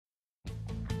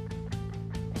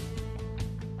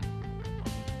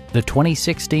The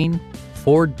 2016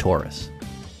 Ford Taurus.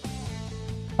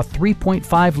 A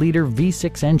 3.5-liter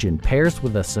V6 engine pairs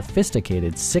with a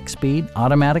sophisticated 6-speed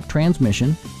automatic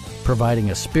transmission, providing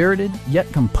a spirited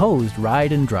yet composed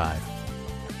ride and drive.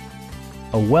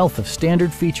 A wealth of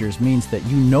standard features means that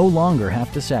you no longer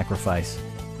have to sacrifice,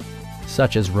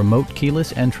 such as remote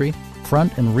keyless entry,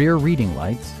 front and rear reading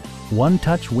lights,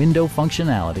 one-touch window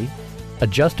functionality,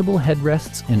 adjustable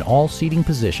headrests in all seating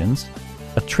positions,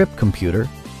 a trip computer,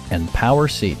 and power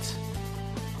seats.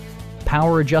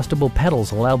 Power adjustable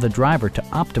pedals allow the driver to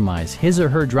optimize his or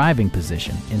her driving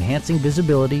position, enhancing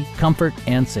visibility, comfort,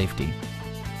 and safety.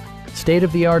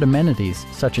 State-of-the-art amenities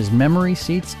such as memory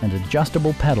seats and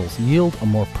adjustable pedals yield a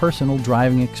more personal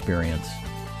driving experience.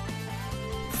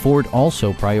 Ford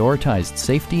also prioritized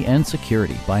safety and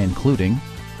security by including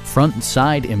front and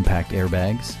side impact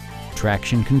airbags,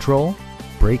 traction control,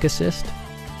 brake assist,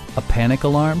 a panic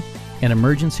alarm, an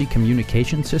emergency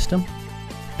communication system,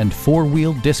 and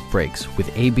 4-wheel disc brakes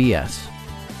with ABS.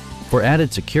 For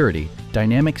added security,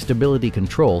 dynamic stability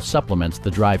control supplements the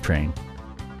drivetrain.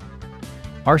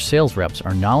 Our sales reps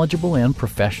are knowledgeable and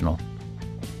professional.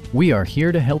 We are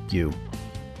here to help you.